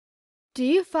Do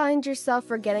you find yourself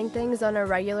forgetting things on a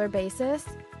regular basis?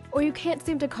 Or you can't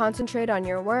seem to concentrate on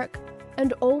your work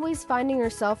and always finding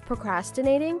yourself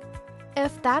procrastinating?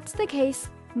 If that's the case,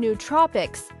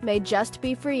 Nootropics may just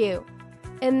be for you.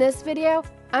 In this video,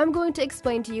 I'm going to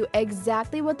explain to you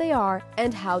exactly what they are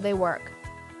and how they work.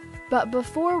 But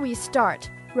before we start,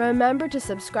 remember to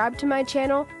subscribe to my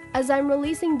channel as I'm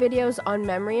releasing videos on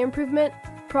memory improvement,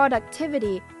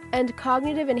 productivity, and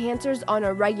cognitive enhancers on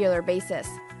a regular basis.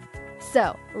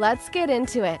 So, let's get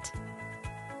into it.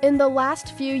 In the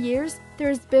last few years,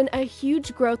 there's been a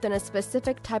huge growth in a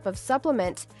specific type of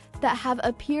supplement that have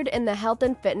appeared in the health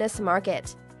and fitness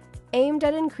market. Aimed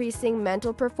at increasing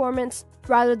mental performance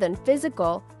rather than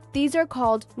physical, these are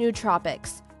called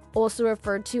nootropics, also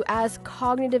referred to as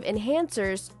cognitive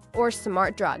enhancers or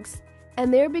smart drugs,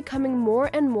 and they're becoming more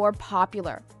and more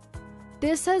popular.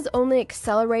 This has only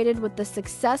accelerated with the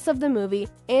success of the movie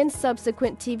and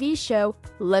subsequent TV show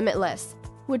Limitless,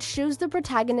 which shows the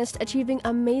protagonist achieving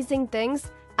amazing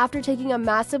things after taking a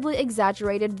massively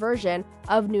exaggerated version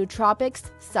of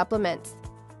nootropics supplements.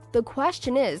 The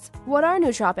question is, what are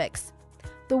nootropics?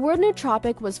 The word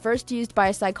nootropic was first used by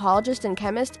a psychologist and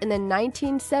chemist in the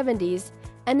 1970s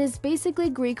and is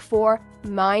basically Greek for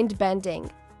mind-bending.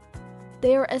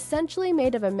 They are essentially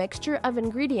made of a mixture of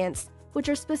ingredients which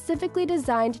are specifically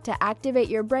designed to activate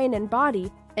your brain and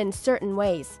body in certain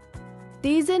ways.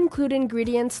 These include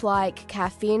ingredients like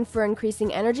caffeine for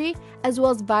increasing energy, as well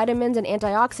as vitamins and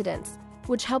antioxidants,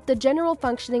 which help the general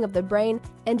functioning of the brain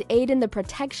and aid in the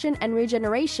protection and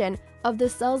regeneration of the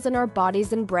cells in our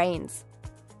bodies and brains.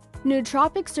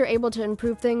 Nootropics are able to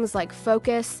improve things like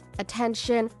focus,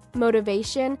 attention,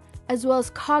 motivation, as well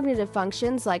as cognitive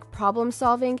functions like problem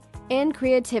solving and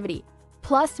creativity,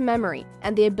 plus memory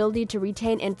and the ability to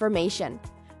retain information.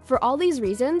 For all these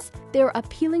reasons, they are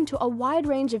appealing to a wide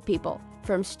range of people,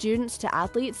 from students to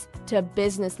athletes to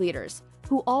business leaders,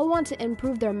 who all want to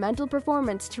improve their mental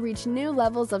performance to reach new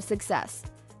levels of success.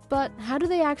 But how do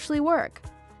they actually work?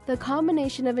 The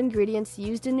combination of ingredients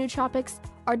used in nootropics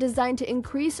are designed to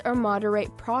increase or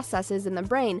moderate processes in the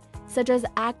brain, such as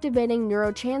activating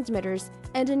neurotransmitters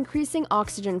and increasing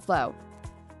oxygen flow.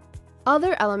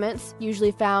 Other elements,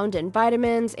 usually found in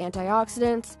vitamins,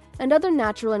 antioxidants, and other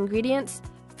natural ingredients,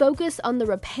 focus on the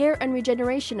repair and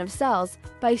regeneration of cells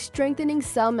by strengthening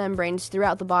cell membranes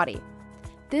throughout the body.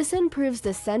 This improves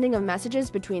the sending of messages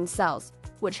between cells,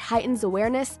 which heightens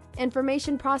awareness,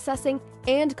 information processing,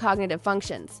 and cognitive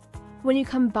functions. When you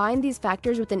combine these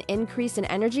factors with an increase in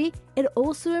energy, it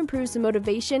also improves the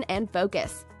motivation and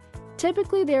focus.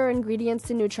 Typically, there are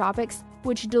ingredients in nootropics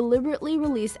which deliberately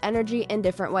release energy in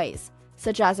different ways,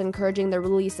 such as encouraging the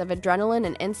release of adrenaline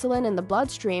and insulin in the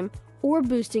bloodstream or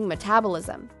boosting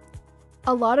metabolism.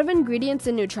 A lot of ingredients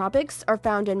in nootropics are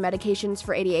found in medications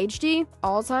for ADHD,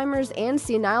 Alzheimer's, and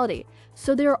senility,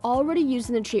 so they are already used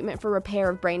in the treatment for repair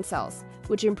of brain cells,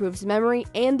 which improves memory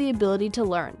and the ability to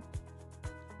learn.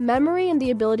 Memory and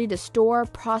the ability to store,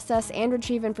 process, and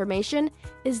retrieve information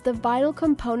is the vital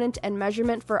component and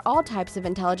measurement for all types of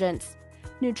intelligence.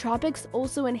 Nootropics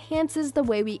also enhances the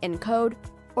way we encode,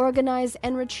 organize,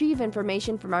 and retrieve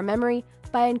information from our memory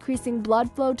by increasing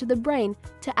blood flow to the brain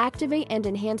to activate and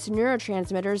enhance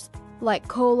neurotransmitters like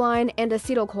choline and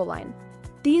acetylcholine.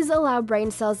 These allow brain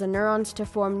cells and neurons to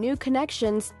form new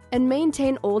connections and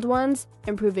maintain old ones,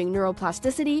 improving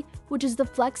neuroplasticity, which is the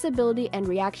flexibility and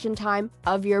reaction time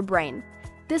of your brain.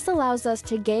 This allows us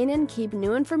to gain and keep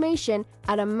new information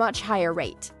at a much higher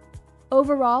rate.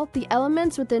 Overall, the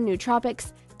elements within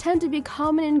nootropics tend to be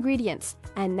common ingredients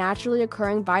and naturally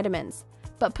occurring vitamins,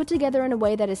 but put together in a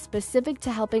way that is specific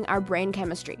to helping our brain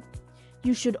chemistry.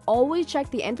 You should always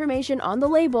check the information on the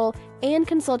label and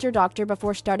consult your doctor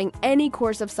before starting any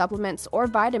course of supplements or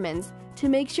vitamins to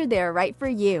make sure they are right for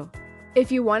you.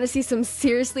 If you want to see some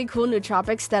seriously cool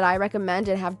nootropics that I recommend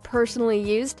and have personally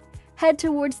used, head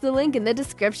towards the link in the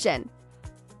description.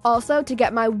 Also, to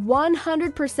get my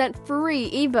 100% free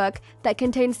ebook that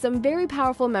contains some very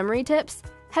powerful memory tips,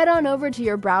 head on over to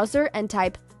your browser and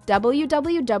type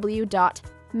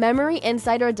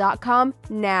www.memoryinsider.com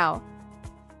now.